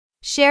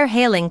Share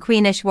hailing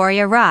Queen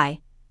Aishwarya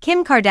Rai.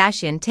 Kim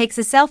Kardashian takes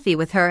a selfie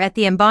with her at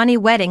the Ambani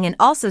wedding and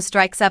also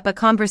strikes up a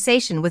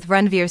conversation with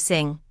Ranveer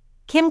Singh.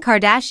 Kim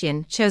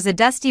Kardashian chose a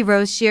dusty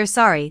rose sheer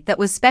sari that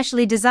was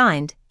specially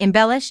designed,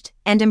 embellished,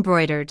 and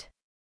embroidered.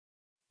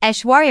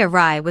 Aishwarya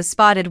Rai was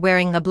spotted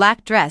wearing a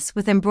black dress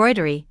with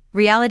embroidery.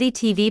 Reality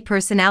TV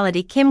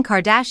personality Kim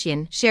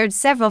Kardashian shared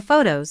several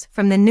photos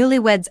from the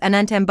newlyweds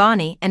Anant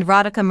Ambani and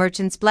Radhika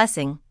Merchant's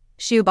blessing,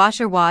 Shubh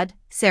Ashirwad,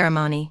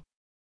 ceremony.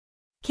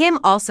 Kim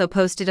also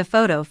posted a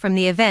photo from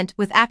the event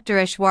with actor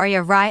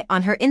Aishwarya Rai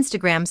on her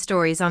Instagram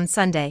stories on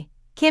Sunday.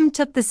 Kim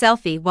took the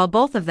selfie while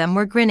both of them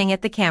were grinning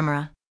at the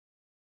camera.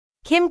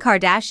 Kim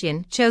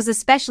Kardashian chose a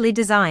specially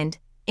designed,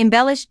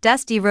 embellished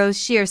dusty rose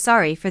sheer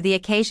sari for the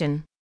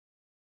occasion.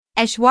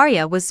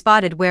 Aishwarya was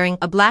spotted wearing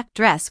a black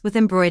dress with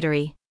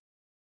embroidery.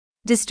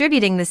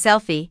 Distributing the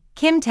selfie,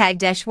 Kim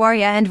tagged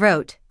Aishwarya and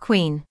wrote,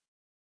 "Queen."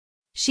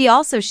 She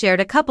also shared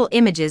a couple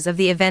images of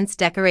the event's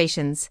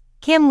decorations.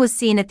 Kim was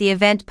seen at the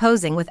event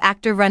posing with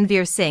actor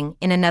Ranveer Singh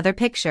in another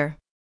picture.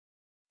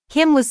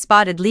 Kim was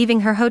spotted leaving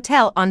her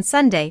hotel on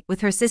Sunday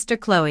with her sister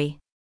Khloe.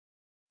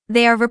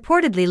 They are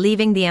reportedly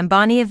leaving the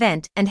Ambani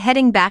event and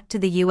heading back to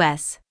the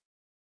US.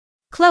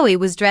 Khloe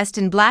was dressed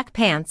in black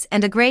pants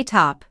and a grey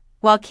top,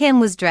 while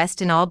Kim was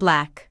dressed in all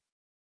black.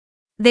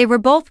 They were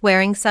both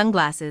wearing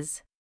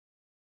sunglasses.